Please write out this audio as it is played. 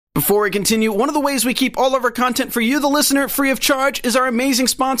Before we continue, one of the ways we keep all of our content for you, the listener, free of charge is our amazing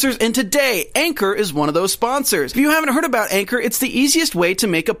sponsors, and today, Anchor is one of those sponsors. If you haven't heard about Anchor, it's the easiest way to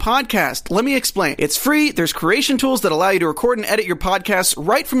make a podcast. Let me explain. It's free, there's creation tools that allow you to record and edit your podcasts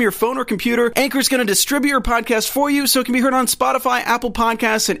right from your phone or computer. Anchor's going to distribute your podcast for you so it can be heard on Spotify, Apple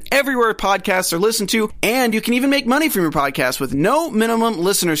Podcasts, and everywhere podcasts are listened to, and you can even make money from your podcast with no minimum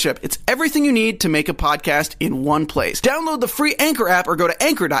listenership. It's everything you need to make a podcast in one place. Download the free Anchor app or go to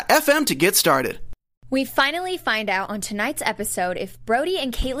anchor.fm to get started. We finally find out on tonight's episode if Brody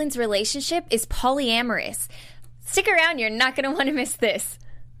and Caitlin's relationship is polyamorous. Stick around, you're not going to want to miss this.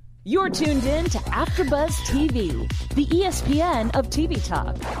 You're tuned in to AfterBuzz TV, the ESPN of TV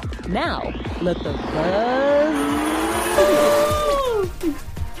talk. Now, let the buzz.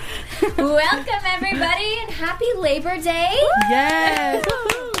 Welcome, everybody, and happy Labor Day. Yes.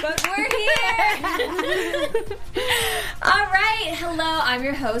 But we're here. All right. Hello, I'm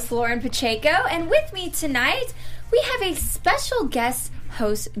your host, Lauren Pacheco, and with me tonight, we have a special guest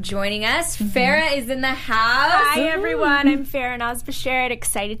host joining us. Farah is in the house. Hi, everyone. I'm Farah Naz-Bashir.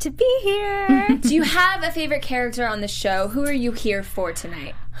 Excited to be here. Do you have a favorite character on the show? Who are you here for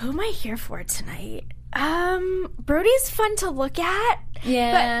tonight? Who am I here for tonight? Brody's fun to look at.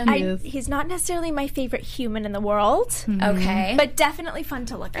 Yeah. But he's not necessarily my favorite human in the world. Mm-hmm. Okay. But definitely fun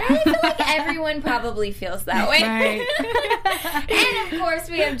to look at. I feel like everyone probably feels that way. Right. And, of course,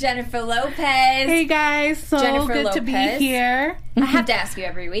 we have Jennifer Lopez. Hey, guys. So Jennifer good Lopez. to be here. I have to ask you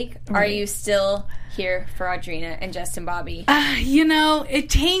every week, are you still here for Audrina and Justin Bobby? It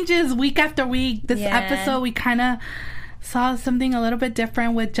changes week after week. This Yeah. episode, we kind of saw something a little bit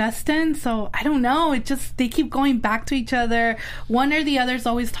different with Justin. So, I don't know. They keep going back to each other. One or the other's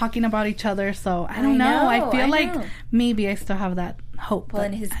always talking about each other. So, I don't know. I feel like maybe I still have that hope. Well,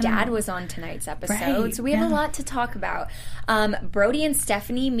 and his dad was on tonight's episode, Right, so we have a lot to talk about. Brody and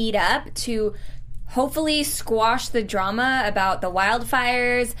Stephanie meet up to hopefully squash the drama about the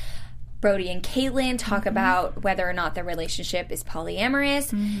wildfires. Brody and Caitlin talk about whether or not their relationship is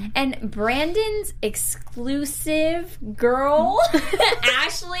polyamorous. And Brandon's exclusive girl,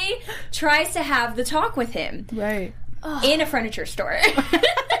 Ashley, tries to have the talk with him. Right. In a furniture store.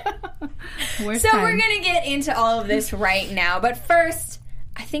 We're going to get into all of this right now. But first,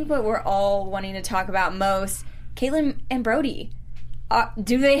 I think what we're all wanting to talk about most, Caitlin and Brody.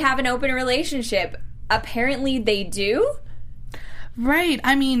 Do they have an open relationship? Apparently they do. Right.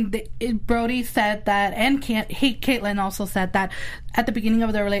 I mean, Brody said that, and Caitlin also said that at the beginning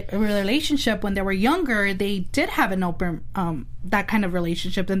of their relationship, when they were younger, they did have an open, that kind of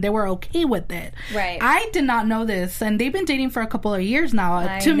relationship, and they were okay with it. Right. I did not know this, and they've been dating for a couple of years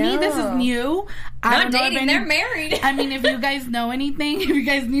now. To me, this is new. Not dating, they're married. I mean, if you guys know anything, if you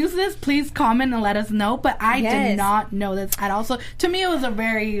guys knew this, please comment and let us know. But I did not know this at all. So to me, it was a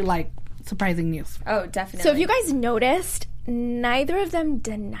very, surprising news. Oh, definitely. So if you guys noticed, neither of them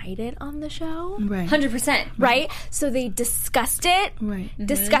denied it on the show. Right. 100%. Right? So they discussed it. Right.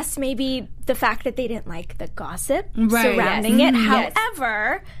 Discussed maybe the fact that they didn't like the gossip Right. surrounding it. Yes.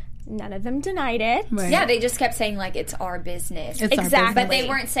 However, none of them denied it. Right. Yeah, they just kept saying, it's our business. It's our Exactly. But they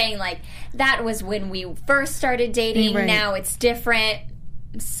weren't saying, that was when we first started dating, Right. now it's different.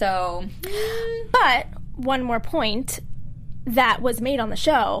 So... But one more point that was made on the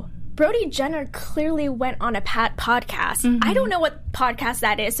show. Brody Jenner clearly went on a podcast. I don't know what podcast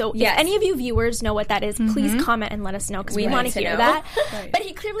that is, so if any of you viewers know what that is, please comment and let us know, because we want to hear that. Right. But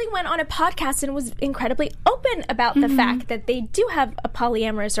he clearly went on a podcast and was incredibly open about the fact that they do have a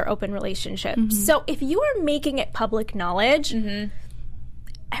polyamorous or open relationship. So if you are making it public knowledge,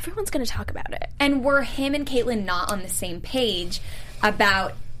 everyone's going to talk about it. And were him and Caitlin not on the same page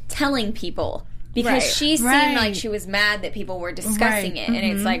about telling people? Because she seemed like she was mad that people were discussing it. And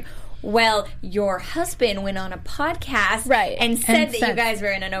it's like, well, your husband went on a podcast and said that you guys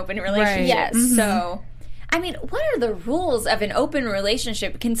were in an open relationship. Right. Yes. So, I mean, what are the rules of an open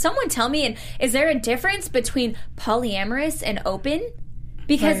relationship? Can someone tell me, and is there a difference between polyamorous and open?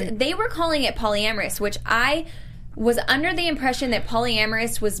 Because they were calling it polyamorous, which I was under the impression that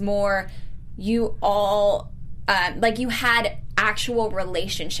polyamorous was more you all... you had actual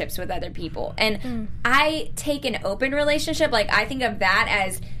relationships with other people. And I take an open relationship, I think of that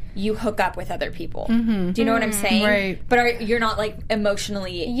as you hook up with other people. Do you know what I'm saying? Right. But you're not,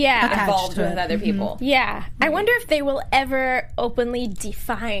 emotionally involved with other people. Yeah. I wonder if they will ever openly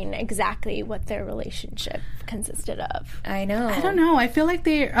define exactly what their relationship consisted of. I know. I don't know. I feel like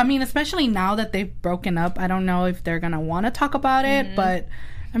especially now that they've broken up, I don't know if they're going to want to talk about it, but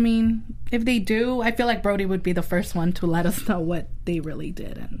I mean, if they do, I feel like Brody would be the first one to let us know what they really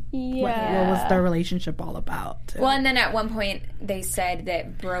did and what was their relationship all about. Too. Well, and then at one point they said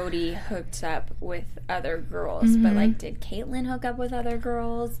that Brody hooked up with other girls, but like, did Caitlyn hook up with other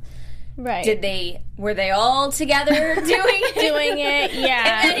girls? Right. Were they all together doing it?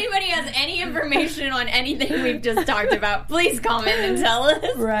 Yeah. If anybody has any information on anything we've just talked about, please comment and tell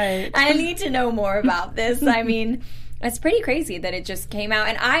us. Right. I need to know more about this. I mean, it's pretty crazy that it just came out,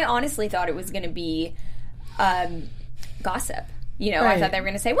 and I honestly thought it was going to be gossip. You know, I thought they were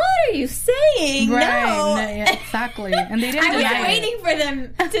going to say, "What are you saying?" Right. No, Yeah, exactly. And they didn't. I was waiting for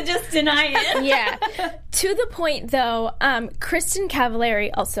them to just deny it. Yeah. To the point, though, Kristen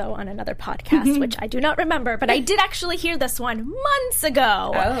Cavallari, also on another podcast, which I do not remember, but I did actually hear this one months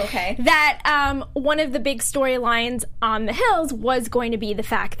ago. Oh, okay. That one of the big storylines on The Hills was going to be the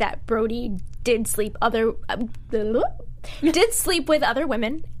fact that Brody did sleep with other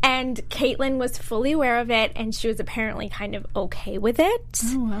women, and Caitlyn was fully aware of it, and she was apparently kind of okay with it.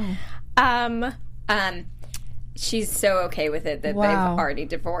 Oh, wow. She's so okay with it that they've already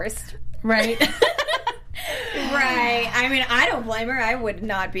divorced. Right. Right. I mean, I don't blame her. I would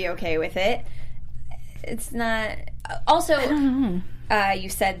not be okay with it. It's not. Also, you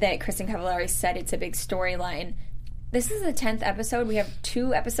said that Kristen Cavallari said it's a big storyline. This is the 10th episode. We have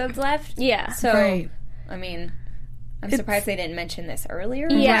 2 episodes left. Yeah. So, right. I mean, I'm surprised they didn't mention this earlier.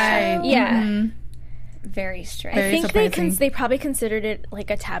 Yeah. Right. Yeah. Mm-hmm. Very strange. Very I think surprising. they probably considered it like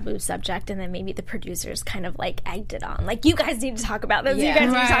a taboo subject, and then maybe the producers kind of like egged it on. Like, you guys need to talk about this. Yeah. You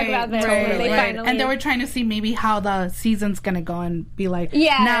guys need to talk about this. Right, And they finally, and they were trying to see maybe how the season's gonna go and be like,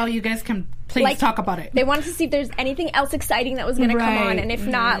 Yeah. now you guys can please talk about it. They wanted to see if there's anything else exciting that was going to come on, and if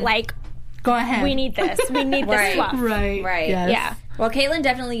not, like, Go ahead. we need this. We need this fluff. Right. Right. Yes. Yeah. Well, Caitlyn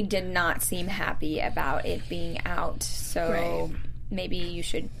definitely did not seem happy about it being out, so maybe you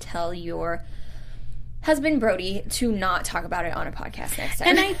should tell your husband Brody to not talk about it on a podcast next time.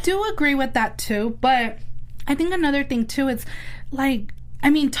 And I do agree with that too, but I think another thing too is like,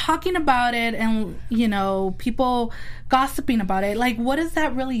 I mean, talking about it and, you know, people gossiping about it, like, what does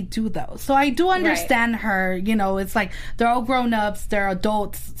that really do though? So I do understand her, you know, it's like they're all grown ups, they're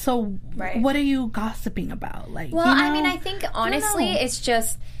adults. So what are you gossiping about? Like, well, you know, I mean, I think honestly, it's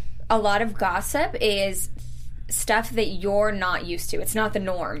just a lot of gossip is stuff that you're not used to. It's not the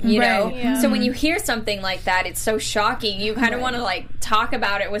norm, you know? Yeah. So when you hear something like that, it's so shocking. You kind of want to like talk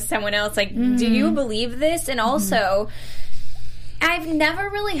about it with someone else. Like, do you believe this? And also, I've never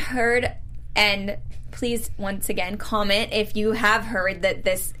really heard, and please, once again, comment if you have heard that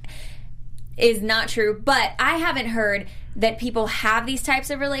this is not true, but I haven't heard that people have these types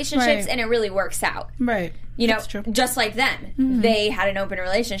of relationships and it really works out. right. You know, That's true. just like them. They had an open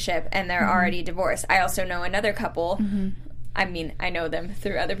relationship and they're already divorced. I also know another couple. I mean, I know them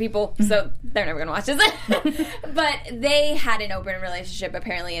through other people, so they're never going to watch this. But they had an open relationship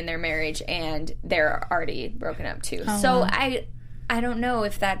apparently in their marriage, and they're already broken up too. So I don't know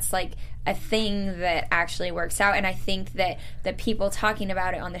if that's like a thing that actually works out. And I think that the people talking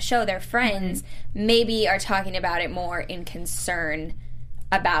about it on the show, their friends, maybe are talking about it more in concern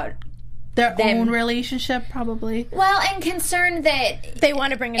about Their own relationship, probably. well, and concern that They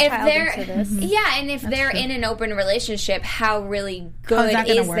want to bring a child into this. yeah, and if they're in an open relationship, how really good that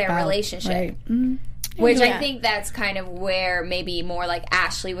gonna is work their out? relationship? Right. Mhm. Which I Yeah. think that's kind of where maybe more like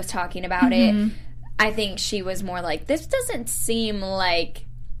Ashley was talking about it. I think she was more like, this doesn't seem like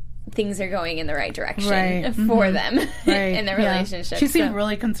things are going in the right direction Right. for them Right. in their Yeah. relationship. She seemed So-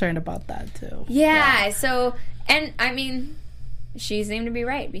 really concerned about that too. yeah, so, and I mean, she seemed to be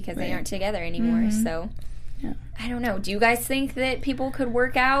right because they aren't together anymore. So, Yeah. I don't know. Do you guys think that people could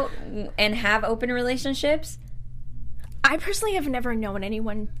work out and have open relationships? I personally have never known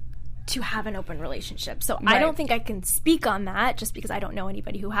anyone to have an open relationship. So I don't think I can speak on that just because I don't know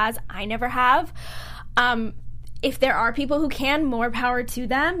anybody who has. I never have. If there are people who can, more power to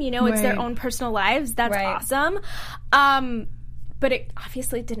them. You know, it's their Right. own personal lives. That's Right. awesome. But it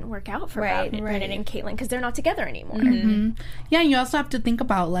obviously didn't work out for Brennan and Caitlyn because they're not together anymore. Yeah, and you also have to think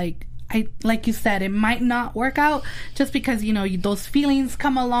about like you said, it might not work out just because, you know, those feelings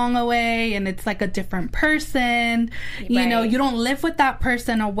come along a way and it's like a different person. You know, you don't live with that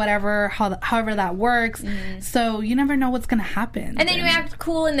person or whatever, however that works. So you never know what's going to happen. And then you act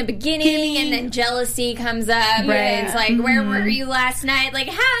cool in the beginning, and then jealousy comes up, and it's like, where were you last night? Like,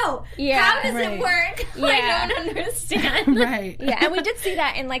 how? Yeah. How does it work? I don't understand. Right. Yeah, and we did see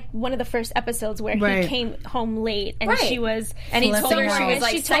that in like one of the first episodes where he came home late and she was And he told her she was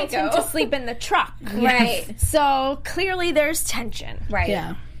like she told him psycho. to sleep in the truck. Right. So clearly there's tension. Right.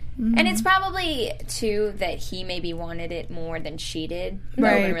 Yeah. And it's probably, too, that he maybe wanted it more than she did in the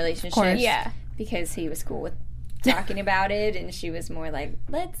Right, open of relationship. course. Yeah. Because he was cool with talking about it, and she was more like,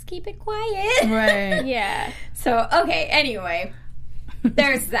 let's keep it quiet. Right. Yeah. So, okay, anyway,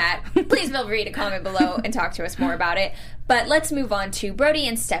 there's that. Please feel free to comment below and talk to us more about it. But let's move on to Brody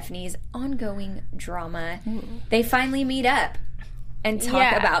and Stephanie's ongoing drama. They finally meet up and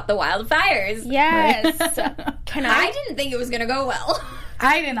talk about the wildfires. Yes. I didn't think it was going to go well.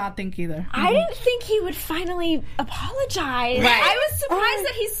 I did not think either. I didn't think he would finally apologize. Right. I was surprised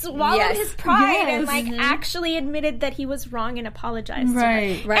that he swallowed his pride and Yes. actually admitted that he was wrong and apologized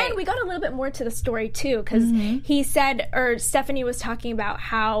Right. to her. Right. And we got a little bit more to the story too, because he said, or Stephanie was talking about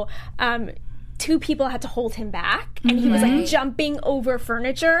how two people had to hold him back, and he was like jumping over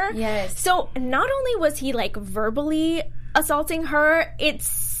furniture. Yes. So not only was he like verbally assaulting her, it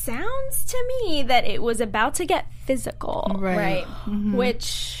sounds to me that it was about to get physical. Right.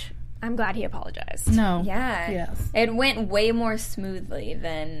 Which I'm glad he apologized. No. Yeah. Yes. It went way more smoothly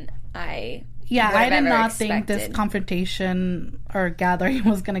than I Yeah, would I have did ever not think this expected. confrontation or gathering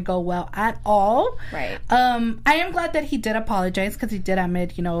was going to go well at all. Right. I am glad that he did apologize, because he did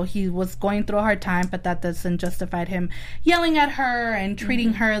admit, he was going through a hard time, but that doesn't justify him yelling at her and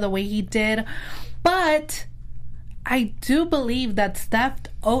treating her the way he did. But I do believe that Steph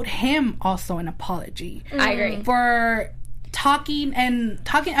owed him also an apology. I agree. For talking.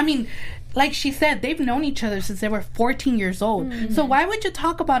 I mean, like she said, they've known each other since they were 14 years old. So why would you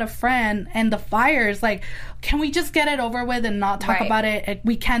talk about a friend and the fires? Like, can we just get it over with and not talk Right. about it?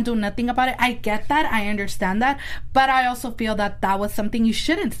 We can't do nothing about it. I get that. I understand that. But I also feel that that was something you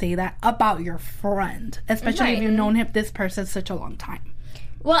shouldn't say that about your friend, especially if Right. you've known this person such a long time.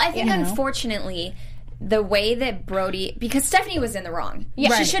 Well, I think unfortunately, the way that Brody, because Stephanie was in the wrong. Yeah,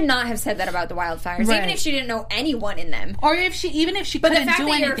 Right. she should not have said that about the wildfires, even Right. if she didn't know anyone in them. Or even if she But the couldn't fact do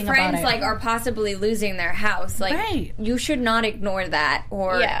that your anything about friends it. are possibly losing their house, Right. you should not ignore that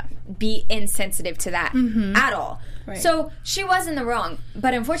or Yeah. be insensitive to that at all. Right. So she was in the wrong,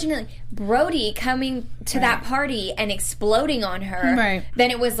 but unfortunately, Brody coming to that party and exploding on her, Right. then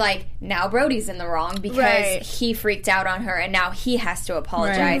it was like, now Brody's in the wrong because Right. he freaked out on her, and now he has to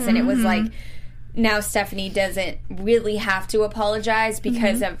apologize. And it was like, now Stephanie doesn't really have to apologize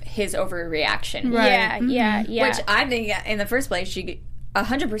because of his overreaction. Right. Yeah. Which I think in the first place, she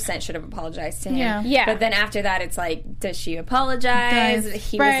 100% should have apologized to him. Yeah. Yeah. But then after that, it's like, does she apologize?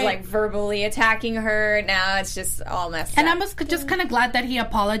 He Right. was verbally attacking her. Now it's just all messed And up. I was just kind of glad that he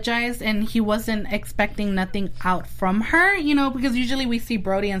apologized and he wasn't expecting nothing out from her, because usually we see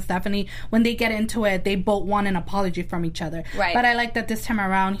Brody and Stephanie, when they get into it, they both want an apology from each other. Right. But I like that this time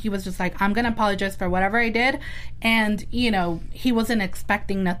around, he was just like, I'm going to apologize for whatever I did. And, he wasn't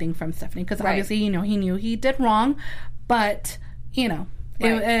expecting nothing from Stephanie because obviously, he knew he did wrong. But,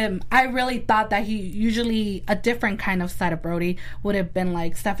 I really thought that usually a different kind of side of Brody would have been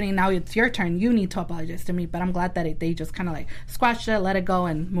like, Stephanie, now it's your turn. You need to apologize to me. But I'm glad that they just kind of squashed it, let it go,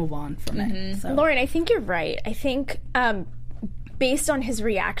 and move on from it. So. Lauren, I think you're right. I think based on his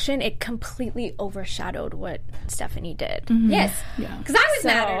reaction, it completely overshadowed what Stephanie did. yes. Because I was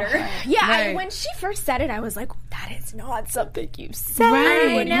mad at her. Yeah, Right. when she first said it, I was like, that is not something you said.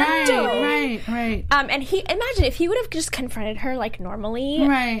 Right. And imagine if he would have just confronted her normally,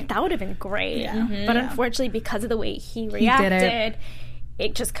 Right. that would have been great. Yeah. But unfortunately, because of the way he reacted, it.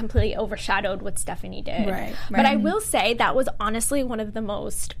 it just completely overshadowed what Stephanie did. Right. But I will say that was honestly one of the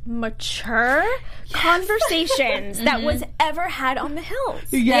most mature conversations that was ever had on the Hills.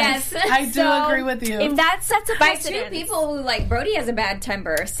 Yes, Yes. I do So, agree with you. If that sets a By precedent, two people who, Brody has a bad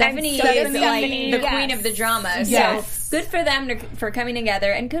temper. Stephanie so is does Stephanie, the yes. queen of the drama. Yes. So good for them for coming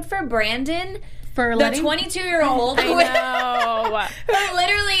together, and good for Brandon, for the letting 22-year-old I know. who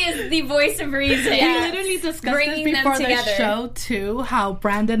literally is the voice of reason. We literally discussed this Bringing them before the together. show too. How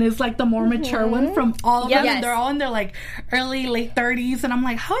Brandon is the more mature one from all of them, Yes. and they're all in their early late 30s. And I'm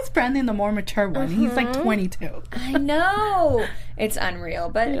like, how is Brandon the more mature one? He's 22. I know. It's unreal,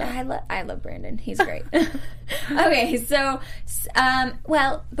 but I love Brandon. He's great. Okay, so,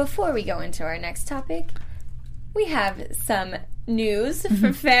 before we go into our next topic, we have some news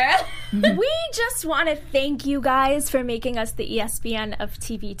from Farrah. We just want to thank you guys for making us the ESPN of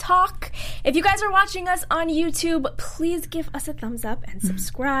TV Talk. If you guys are watching us on YouTube, please give us a thumbs up and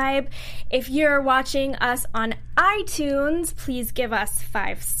subscribe. If you're watching us on iTunes, please give us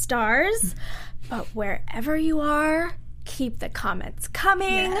 5 stars. But wherever you are, keep the comments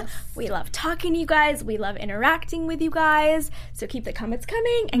coming. Yes. We love talking to you guys. We love interacting with you guys. So keep the comments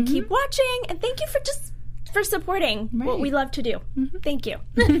coming and keep watching. And thank you for supporting what we love to do. Thank you.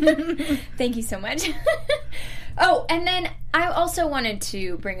 Thank you so much. Oh, and then I also wanted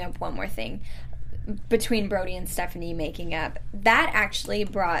to bring up one more thing. Between Brody and Stephanie making up, that actually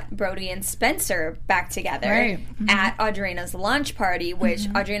brought Brody and Spencer back together at Audrina's launch party, which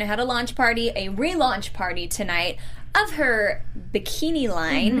Audrina had a launch party, a relaunch party tonight of her bikini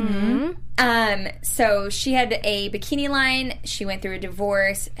line. So she had a bikini line. She went through a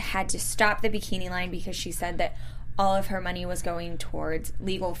divorce, had to stop the bikini line because she said that all of her money was going towards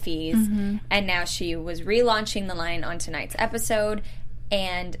legal fees. And now she was relaunching the line on tonight's episode.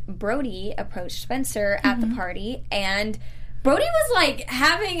 And Brody approached Spencer at the party, and Brody was, like,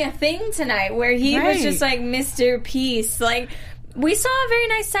 having a thing tonight where he was just, like, Mr. Peace. Like, we saw a very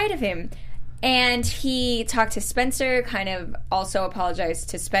nice side of him. And he talked to Spencer, kind of also apologized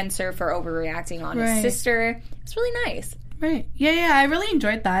to Spencer for overreacting on his sister. It's really nice. Right. Yeah, I really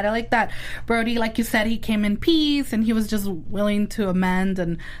enjoyed that. I like that Brody, like you said, he came in peace and he was just willing to amend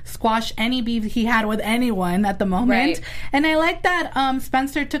and squash any beef he had with anyone at the moment. Right. And I like that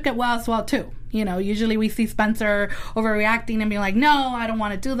Spencer took it well as well, too. You know, usually we see Spencer overreacting and being like, no, I don't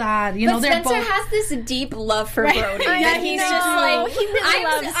want to do that. You know, Spencer has this deep love for Brody. That he's just like, he really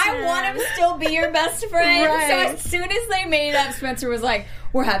loves him. I want to still be your best friend. So as soon as they made up, Spencer was like,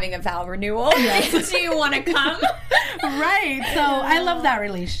 we're having a vow renewal. Do you want to come? So I love that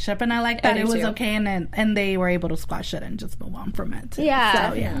relationship, and I like that it was okay, and they were able to squash it and just move on from it. Yeah,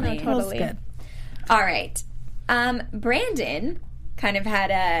 so, totally. That was good. All right. Brandon kind of had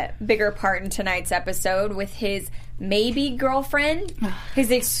a bigger part in tonight's episode with his maybe girlfriend,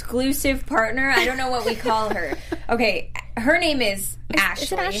 his exclusive partner. I don't know what we call her. Okay, her name is Ashley.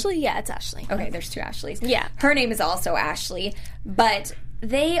 Is it Ashley? Yeah, it's Ashley. Okay, there's two Ashleys. Yeah. Her name is also Ashley, but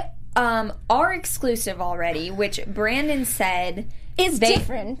they are exclusive already, which Brandon said is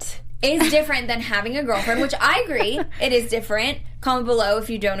different than having a girlfriend, which I agree. It is different. Comment below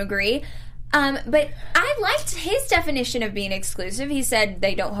if you don't agree. But I liked his definition of being exclusive. He said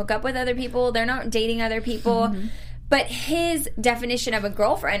they don't hook up with other people. They're not dating other people. But his definition of a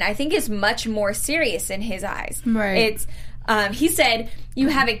girlfriend, I think, is much more serious in his eyes. Right. It's, he said, you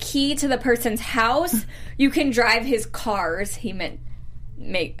have a key to the person's house. You can drive his cars. He meant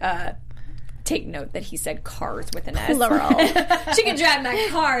take note that he said cars with an S. Plural. She can drive my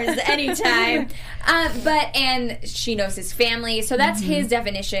cars anytime. And she knows his family. So that's his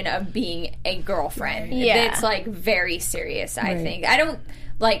definition of being a girlfriend. Yeah. It's, like, very serious, I think.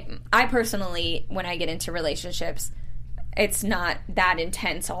 I personally, when I get into relationships, it's not that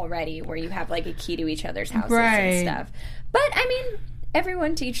intense already where you have, like, a key to each other's houses and stuff. But, I mean,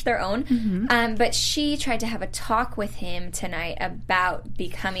 everyone to each their own. But she tried to have a talk with him tonight about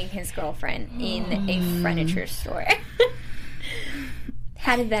becoming his girlfriend in a furniture store.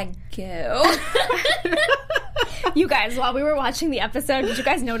 How did that go? You guys, while we were watching the episode, did you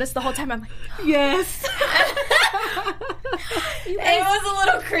guys notice the whole time? I'm like, yes. It was a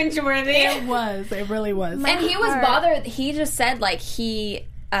little cringeworthy. It was. It really was. And he was bothered. He just said, like, he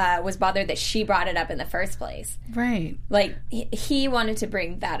was bothered that she brought it up in the first place. Right. Like, he wanted to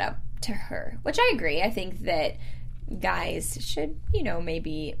bring that up to her, which I agree. I think that guys should,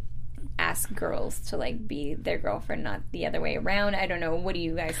 maybe ask girls to, like, be their girlfriend, not the other way around. I don't know. What do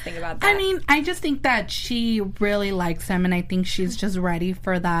you guys think about that? I mean, I just think that she really likes him, and I think she's just ready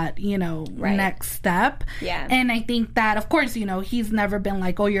for that, next step. Yeah. And I think that, of course, he's never been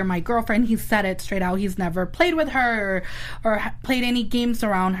like, oh, you're my girlfriend. He said it straight out. He's never played with her or played any games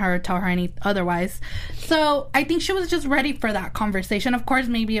around her, tell her any otherwise. So I think she was just ready for that conversation. Of course,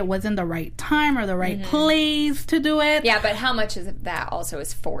 maybe it wasn't the right time or the right place to do it. Yeah, but how much of that also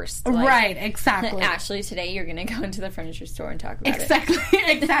is forced? Right, exactly. Ashley, today you're going to go into the furniture store and talk about it.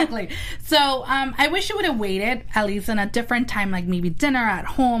 Exactly. So I wish you would have waited at least in a different time, like maybe dinner at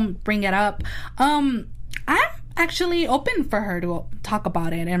home, bring it up. I'm actually open for her to talk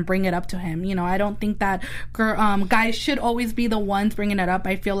about it and bring it up to him. I don't think that guys should always be the ones bringing it up.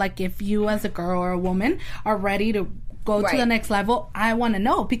 I feel like if you as a girl or a woman are ready to go to the next level, I want to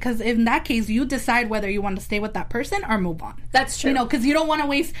know, because in that case you decide whether you want to stay with that person or move on. That's true. Because you don't want to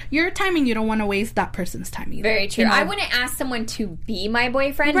waste your time and you don't want to waste that person's time either. Very true. I wouldn't ask someone to be my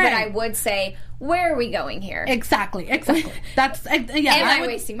boyfriend, but I would say, where are we going here? Exactly. That's am I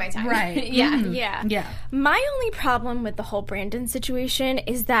wasting my time? Right. Yeah. My only problem with the whole Brandon situation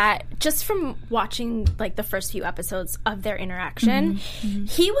is that just from watching like the first few episodes of their interaction,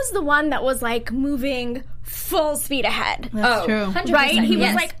 he was the one that was like moving full speed ahead. That's true. 100%. Right? He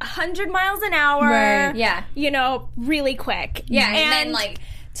was like 100 miles an hour. Right. Yeah. Really quick. Yeah, and then like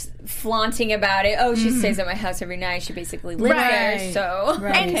flaunting about it. Oh, she stays at my house every night. She basically lives there. So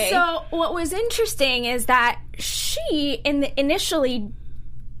And so what was interesting is that she initially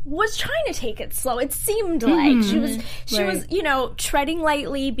was trying to take it slow. It seemed like she was, you know, treading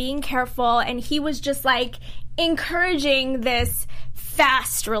lightly, being careful, and he was just like encouraging this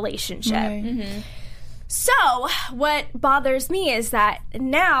fast relationship. Right. So what bothers me is that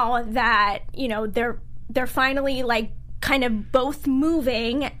now that, you know, they're finally like kind of both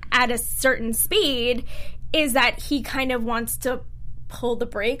moving at a certain speed, is that he kind of wants to pull the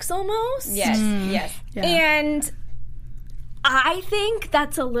brakes almost. Yes. Yes. Yeah. And I think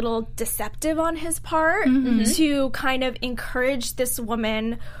that's a little deceptive on his part to kind of encourage this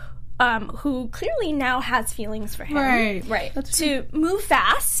woman who clearly now has feelings for him. Right. To move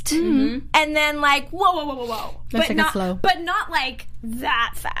fast and then like, whoa. Let's take it slow. But not like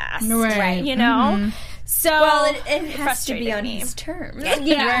that fast. Right. You know? So Well, it has to frustrated be on me. his terms.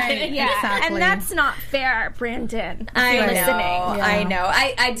 Yeah. Exactly. And that's not fair, Brandon. If I you're know. listening. I know.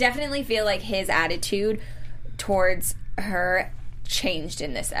 I definitely feel like his attitude towards her changed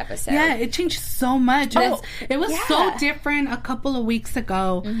in this episode. Yeah, it changed so much. It was so different a couple of weeks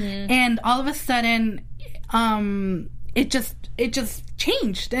ago, and all of a sudden, it just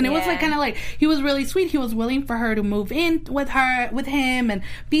changed, and it was like kind of like he was really sweet. He was willing for her to move in with him, and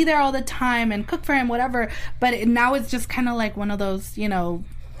be there all the time and cook for him, whatever. But now it's just kind of like one of those, you know,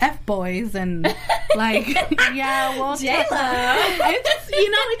 F boys and like well J-Lo. it just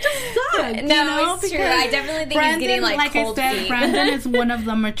sucks. No, it's true. I definitely think he's getting like cold I said, feet. Brandon is one of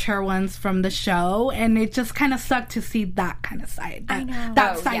the mature ones from the show, and it just kind of sucked to see that kind of side.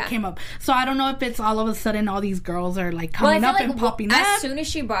 That side came up. So I don't know if it's all of a sudden all these girls are like coming up and popping up. As soon as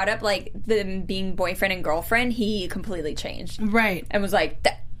she brought up like them being boyfriend and girlfriend, he completely changed. Right. And was like,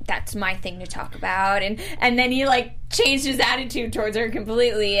 that's my thing to talk about, and then he like changed his attitude towards her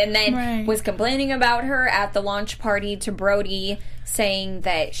completely, and then was complaining about her at the launch party to Brody, saying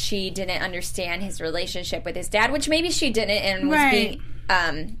that she didn't understand his relationship with his dad, which maybe she didn't, and was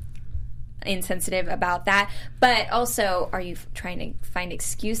being insensitive about that. But also, are you trying to find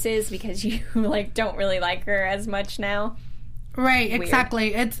excuses because you like don't really like her as much now? Right,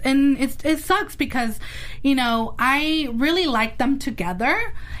 exactly. It sucks because, you know, I really like them together,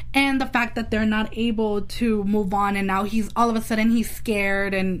 and the fact that they're not able to move on, and now all of a sudden he's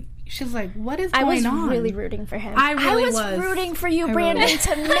scared, and she's like, what is going on? I was really rooting for him. I was rooting for you, Brandon,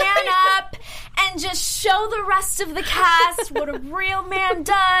 to man up and just show the rest of the cast what a real man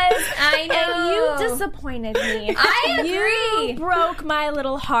does. I know. And you disappointed me. I agree. You broke my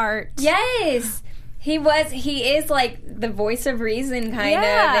little heart. Yes. He is like the voice of reason kind of,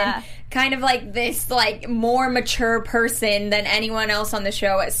 and kind of like this like more mature person than anyone else on the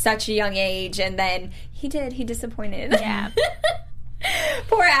show at such a young age, and then he disappointed. Yeah.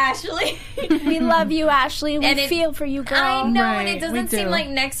 Poor Ashley. We love you, Ashley. We feel for you, girl. I know, Right, and it doesn't seem like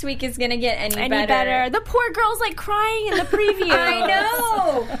next week is gonna get any better. The poor girl's like crying in the preview. I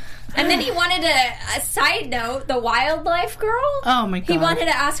know. And then he wanted a side note, the wildlife girl. Oh my god. He wanted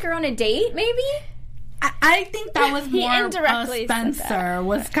to ask her on a date, maybe? I think that was He more indirectly said Spencer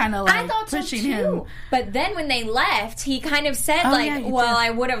was kind of like I thought pushing so too. him. But then when they left, he kind of said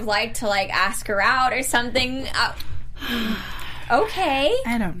I would have liked to like ask her out or something. Okay.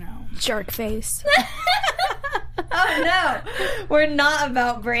 I don't know. Jerk face. Oh no, we're not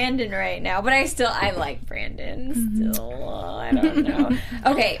about Brandon right now. But I like Brandon still. I don't know.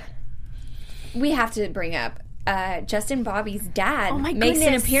 Okay, we have to bring up Justin Bobby's dad makes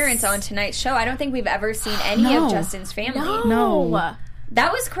an appearance on tonight's show. I don't think we've ever seen any of Justin's family. No.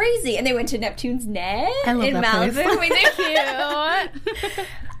 That was crazy. And they went to Neptune's Nest I love in that Malibu. Cute.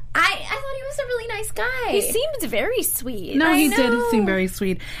 I thought he was a really nice guy. He seemed very sweet. No, he did seem very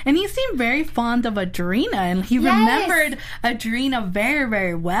sweet. And he seemed very fond of Adrena, and he remembered Adrena very,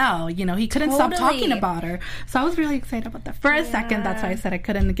 very well. You know, he couldn't stop talking about her. So I was really excited about that. For a second, that's why I said I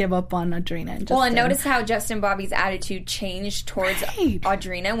couldn't give up on Adrena. And and notice how Justin Bobby's attitude changed towards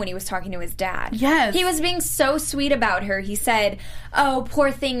Adrena when he was talking to his dad. Yes. He was being so sweet about her. He said, "Oh,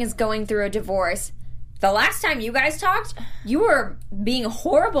 poor thing is going through a divorce. The last time you guys talked, you were being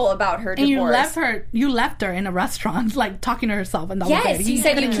horrible about her divorce. And you left her in a restaurant, like, talking to herself, and that was it. He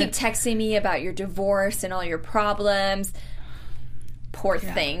said, you keep texting me about your divorce and all your problems. Poor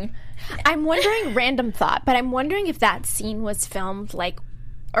thing. I'm wondering, random thought, but I'm wondering if that scene was filmed, like,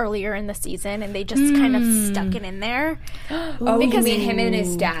 earlier in the season, and they just kind of stuck it in there. Because you mean him and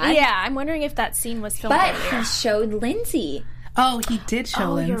his dad? Yeah, I'm wondering if that scene was filmed But earlier. he showed Lindsay. Oh, he did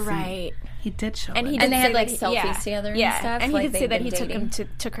show Lindsay. You're right. He did show and Lindsay. he And they had, like, that selfies together and stuff. And he like did say that he dating.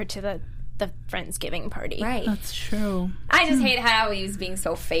 took her to the Friendsgiving party. Right. That's true. I just hate how he was being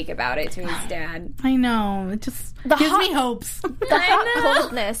so fake about it to his dad. I know. It just gives me hopes. The hot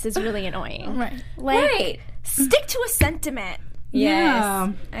coldness is really annoying. Right. Like, stick to a sentiment.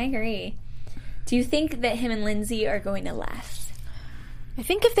 Yes, I agree. Do you think that him and Lindsay are going to last? I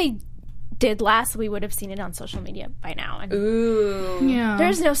think if they did last, we would have seen it on social media by now. And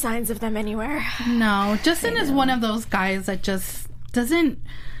there's no signs of them anywhere. No, Justin is one of those guys that just doesn't.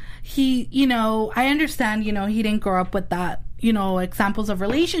 I understand. He didn't grow up with that. Examples of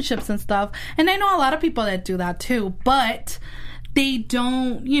relationships and stuff, and I know a lot of people that do that too, but they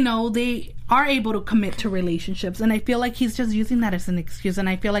don't. They are able to commit to relationships, and I feel like he's just using that as an excuse, and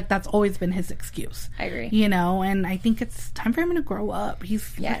I feel like that's always been his excuse. I agree. And I think it's time for him to grow up.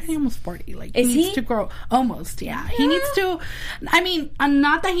 He's literally almost 40. Like, he needs to grow. Almost, yeah. He needs to,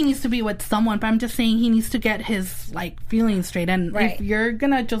 not that he needs to be with someone, but I'm just saying he needs to get his, feelings straight, and if you're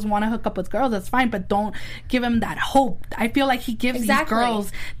gonna just want to hook up with girls, that's fine, but don't give him that hope. I feel like he gives these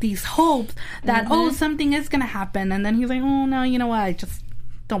girls these hopes that, something is gonna happen, and then he's like, oh, no, you know what, I just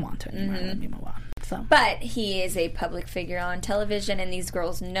don't want to anymore. Let me move on. So. But he is a public figure on television, and these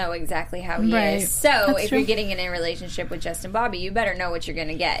girls know exactly how he is. So if you're getting in a relationship with Justin Bobby, you better know what you're going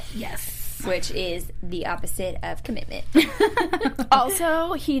to get. Yes. Which is the opposite of commitment.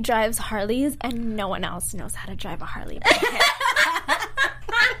 Also, he drives Harleys, and no one else knows how to drive a Harley.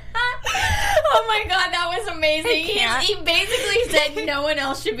 Oh my God, that was amazing. He basically said no one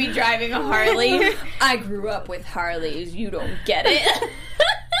else should be driving a Harley. I grew up with Harleys. You don't get it.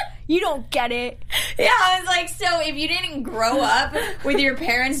 You don't get it. Yeah, I was like, so if you didn't grow up with your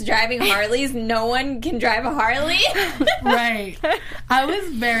parents driving Harleys, no one can drive a Harley? Right. I was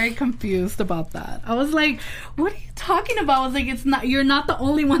very confused about that. I was like, what are you talking about? I was like, you're not the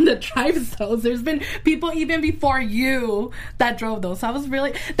only one that drives those. There's been people even before you that drove those. So that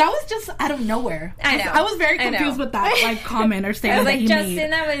was just out of nowhere. I know. I was very confused with that comment or statement. I was like, Justin,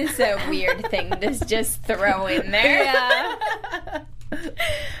 made. That was a weird thing to just throw in there. Yeah.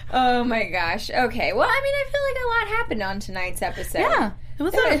 Oh my gosh. Okay. Well, I feel like a lot happened on tonight's episode. Yeah. There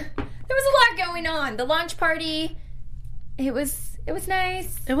was a lot going on. The launch party. It was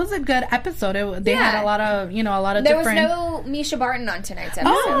nice. It was a good episode. They had a lot of different... There was no Misha Barton on tonight's episode.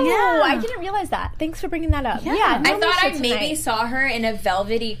 Oh, yeah. I didn't realize that. Thanks for bringing that up. Yeah, I thought I maybe saw her in a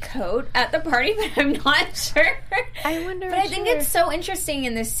velvety coat at the party, but I'm not sure. I wonder. But I think it's so interesting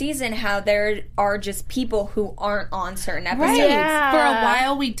in this season how there are just people who aren't on certain episodes. Right. Yeah. For a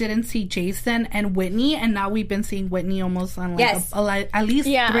while, we didn't see Jason and Whitney, and now we've been seeing Whitney almost on at least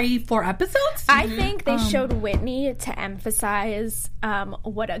 3-4 episodes. I think they showed Whitney to emphasize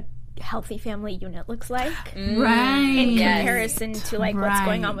what a healthy family unit looks like, right? In comparison to what's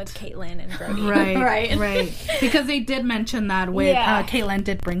going on with Caitlyn and Brody, right. Because they did mention that with Caitlyn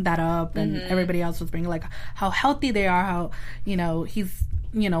did bring that up, and everybody else was bringing how healthy they are, how he's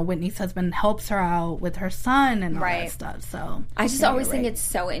Whitney's husband helps her out with her son and all that stuff. So I just always think it's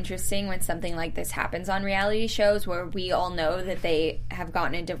so interesting when something like this happens on reality shows where we all know that they have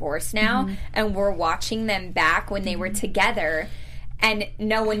gotten a divorce now, and we're watching them back when they were together. And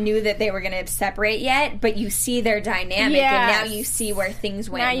no one knew that they were going to separate yet, but you see their dynamic, and now you see where things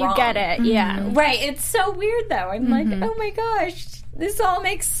went wrong. Now you get it, yeah. Right, it's so weird, though. I'm like, oh my gosh, this all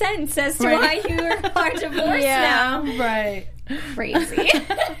makes sense as to why you are divorced now. Right. Crazy.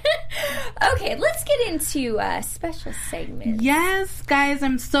 Okay, let's get into special segments. Yes, guys,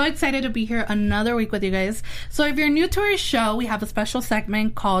 I'm so excited to be here another week with you guys. So if you're new to our show, we have a special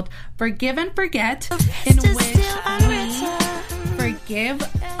segment called Forgive and Forget, in which we forgive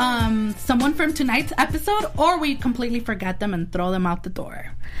someone from tonight's episode, or we completely forget them and throw them out the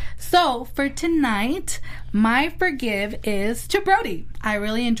door. So for tonight, my forgive is to Brody. I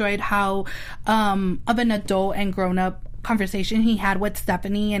really enjoyed how of an adult and grown-up conversation he had with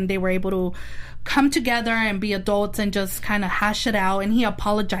Stephanie, and they were able to come together and be adults and just kind of hash it out, and he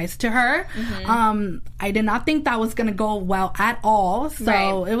apologized to her. I did not think that was gonna go well at all,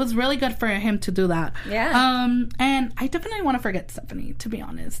 so it was really good for him to do that. And I definitely want to forget Stephanie, to be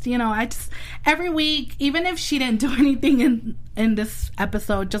honest. I just every week, even if she didn't do anything in this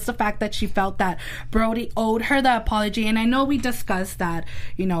episode, just the fact that she felt that Brody owed her the apology, and I know we discussed that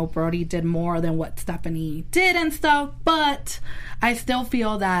Brody did more than what Stephanie did and stuff, but I still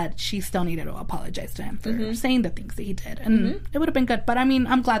feel that she still needed to apologize to him for saying the things that he did, and it would have been good. But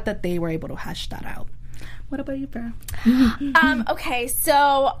I'm glad that they were able to hash that out. What about you, Farrah? Okay,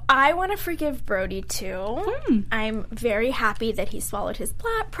 so I want to forgive Brody too. I'm very happy that he swallowed his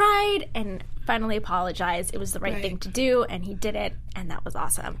pride and finally apologized. It was the right thing to do, and he did it, and that was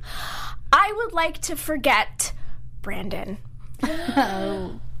awesome. I would like to forget Brandon.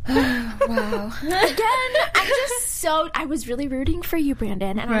 Wow. Again, I was really rooting for you,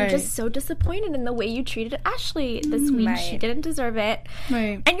 Brandon, and I'm just so disappointed in the way you treated Ashley this week. She didn't deserve it.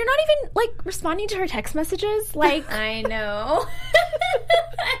 Right. And you're not even, like, responding to her text messages. Like, I know.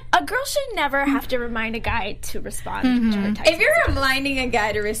 a girl should never have to remind a guy to respond to her text If you're reminding a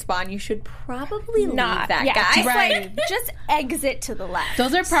guy to respond, you should probably leave that guy. Just, like, just exit to the left.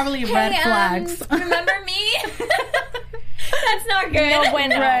 Those are probably red flags. Remember me? That's not good. No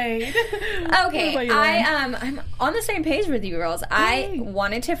bueno. Right. Okay, I'm on the same page with you girls. I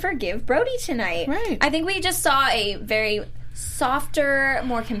wanted to forgive Brody tonight. Right. I think we just saw a very softer,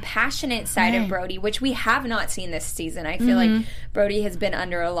 more compassionate side of Brody, which we have not seen this season. I feel like Brody has been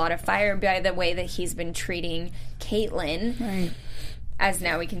under a lot of fire by the way that he's been treating Caitlyn. Right. As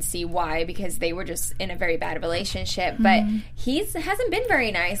now we can see why, because they were just in a very bad relationship. But hasn't been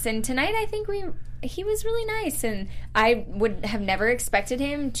very nice. And tonight I think he was really nice. And I would have never expected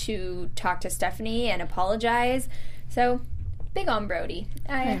him to talk to Stephanie and apologize. So, big on Brody.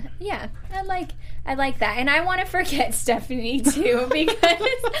 I like that. And I want to forget Stephanie too, because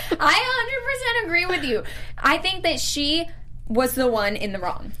I 100% agree with you. I think that she was the one in the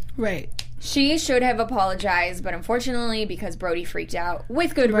wrong. Right. She should have apologized, but unfortunately, because Brody freaked out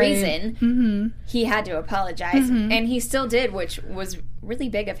with good reason, he had to apologize. And he still did, which was really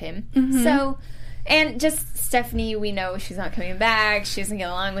big of him. So, and just Stephanie, we know she's not coming back. She doesn't get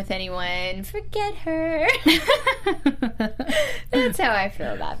along with anyone. Forget her. That's how I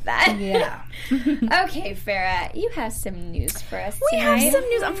feel about that. Yeah. Okay, Farrah, you have some news for us We tonight. have some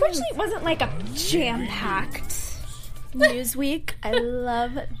news. Unfortunately, it wasn't like a jam-packed news week. I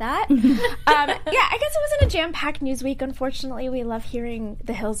love that. I guess it wasn't a jam-packed news week. Unfortunately, we love hearing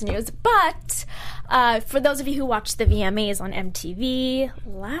the Hills news. But for those of you who watched the VMAs on MTV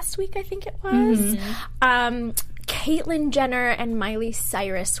last week, I think it was, Caitlyn Jenner and Miley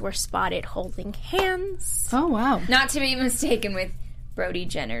Cyrus were spotted holding hands. Oh, wow. Not to be mistaken with Brody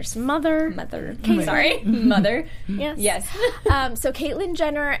Jenner's Mother. Sorry. Mother. Yes. So Caitlyn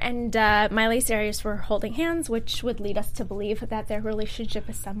Jenner and Miley Cyrus were holding hands, which would lead us to believe that their relationship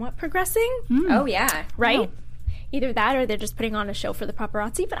is somewhat progressing. Oh, yeah. Right? Oh. Either that or they're just putting on a show for the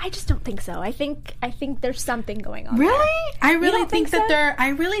paparazzi, but I just don't think so. I think there's something going on. Really? There. I really don't think think that I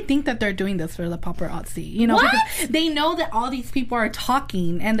really think that they're doing this for the paparazzi. You know, What? because they know that all these people are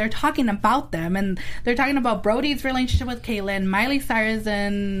talking and they're talking about them, and they're talking about Brody's relationship with Caitlyn, Miley Cyrus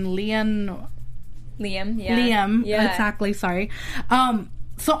and Liam, exactly, sorry.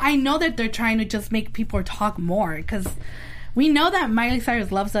 So I know that they're trying to just make people talk more, because we know that Miley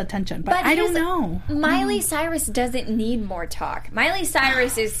Cyrus loves the attention, but I don't know. Miley Cyrus doesn't need more talk. Miley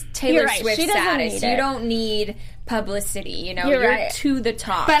Cyrus is Taylor You're right. Swift She doesn't status. need it. You don't need publicity. You know, You're you're right. to the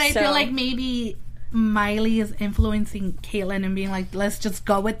top. But I feel like maybe Miley is influencing Caitlyn and being like, let's just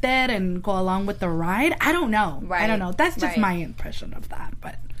go with it and go along with the ride. I don't know. Right. I don't know. That's just Right. my impression of that.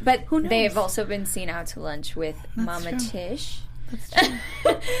 But who knows? they've also been seen out to lunch with Mama true. Tish. That's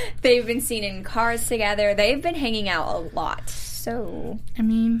true. They've been seen in cars together. They've been hanging out a lot. So, I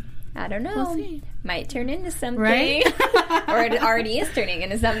mean, I don't know. we'll see. Might turn into something. Right? Or it already is turning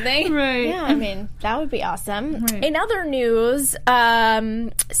into something. Right. Yeah, I mean, that would be awesome. Right. In other news,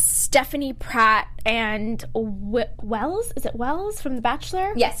 Stephanie Pratt and Wells, is it Wells from The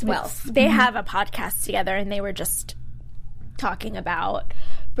Bachelor? Yes, Wells. They have a podcast together, and they were just talking about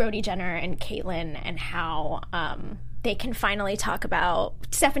Brody Jenner and Caitlyn and how they can finally talk about.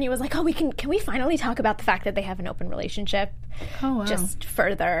 Stephanie was like, "Oh, can we finally talk about the fact that they have an open relationship?" Oh, wow. Just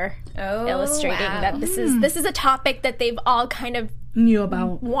further Oh, illustrating wow. that this is a topic that they've all kind of Knew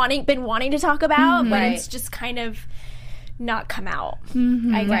about. been wanting to talk about, but Right. it's just kind of not come out.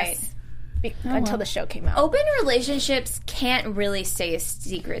 Mm-hmm. I guess until the show came out. Open relationships can't really stay a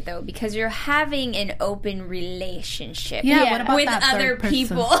secret, though, because you're having an open relationship Yeah, what about with that other third person?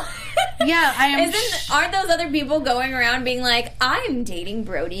 people. Yeah, I am. Aren't those other people going around being like, I'm dating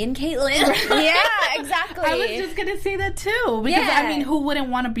Brody and Caitlyn? Yeah, exactly. I was just gonna say that too, because Yeah. I mean, who wouldn't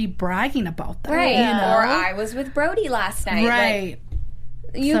want to be bragging about that? Right. You know? Or I was with Brody last night. Right.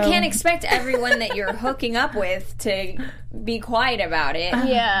 Like, you So- can't expect everyone that you're hooking up with to be quiet about it.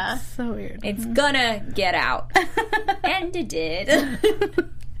 yeah. So weird. It's gonna get out. And it did.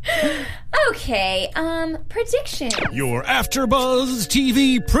 Okay, predictions. Your AfterBuzz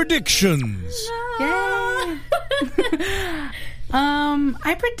TV predictions. Yay.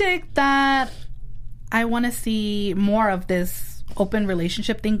 I predict that I want to see more of this open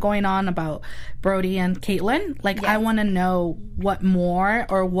relationship thing going on about Brody and Caitlyn. Like, I want to know what more,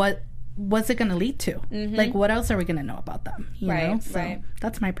 or what's it going to lead to? Like, what else are we going to know about them? You know? So right.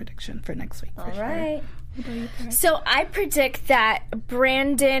 that's my prediction for next week. All right. So I predict that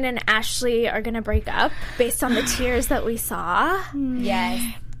Brandon and Ashley are going to break up based on the tears that we saw.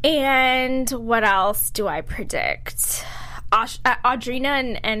 Yes. And what else do I predict?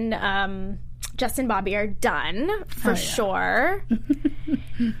 Audrina and Justin Bobby are done for sure.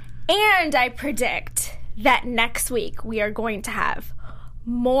 And I predict that next week we are going to have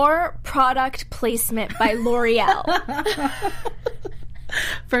more product placement by L'Oreal.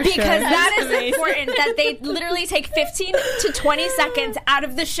 Because that is important, that they literally take 15 to 20 seconds out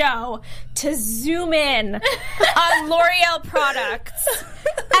of the show to zoom in on L'Oreal products.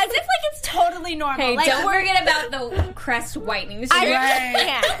 As if, it's totally normal. Hey, don't forget about the crest whitening. I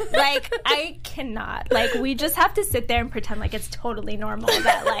can't. I cannot. We just have to sit there and pretend like it's totally normal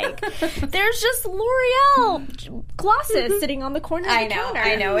that, there's just L'Oreal glosses sitting on the corner of the counter.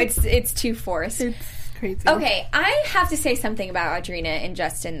 I know. It's too forced. Crazy. Okay, I have to say something about Audrina and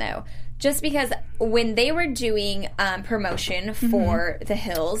Justin, though. Just because when they were doing promotion for The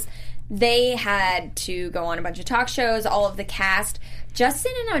Hills, they had to go on a bunch of talk shows, all of the cast.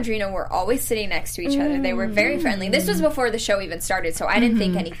 Justin and Audrina were always sitting next to each other. They were very friendly. This was before the show even started, so I didn't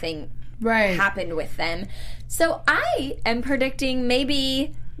think anything happened with them. So I am predicting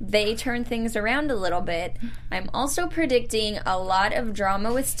maybe they turn things around a little bit. I'm also predicting a lot of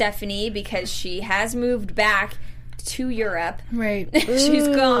drama with Stephanie because she has moved back to Europe. Right. She's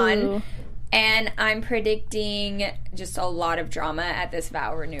gone. And I'm predicting just a lot of drama at this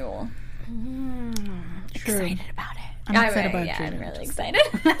vow renewal. Excited about it. I'm excited about it. June. I'm really excited.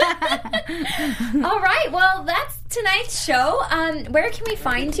 All right. Well, that's tonight's show. Where can we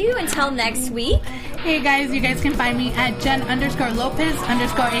find you until next week? Hey guys, you guys can find me at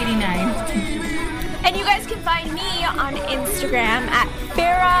Jen_Lopez_89. And you guys can find me on Instagram at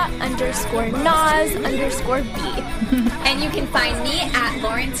Farrah_Naz_B. And you can find me at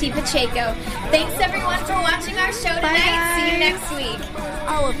Lauren T. Pacheco. Thanks everyone for watching our show tonight. See you next week.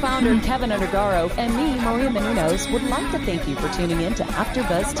 Our founder, Kevin Undergaro, and me, Maria Menounos, would like to thank you for tuning in to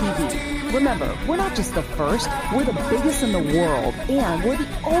AfterBuzz TV. Remember, we're not just the first, we're the biggest in the world, and we're the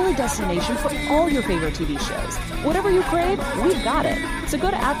only destination for all your favorite TV shows. Whatever you crave, we've got it. So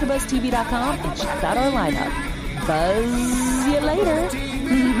go to AfterBuzzTV.com and check out our lineup. Buzz you later.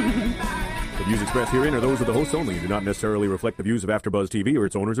 The views expressed herein are those of the hosts only and do not necessarily reflect the views of AfterBuzz TV or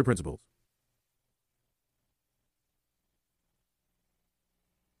its owners or principals.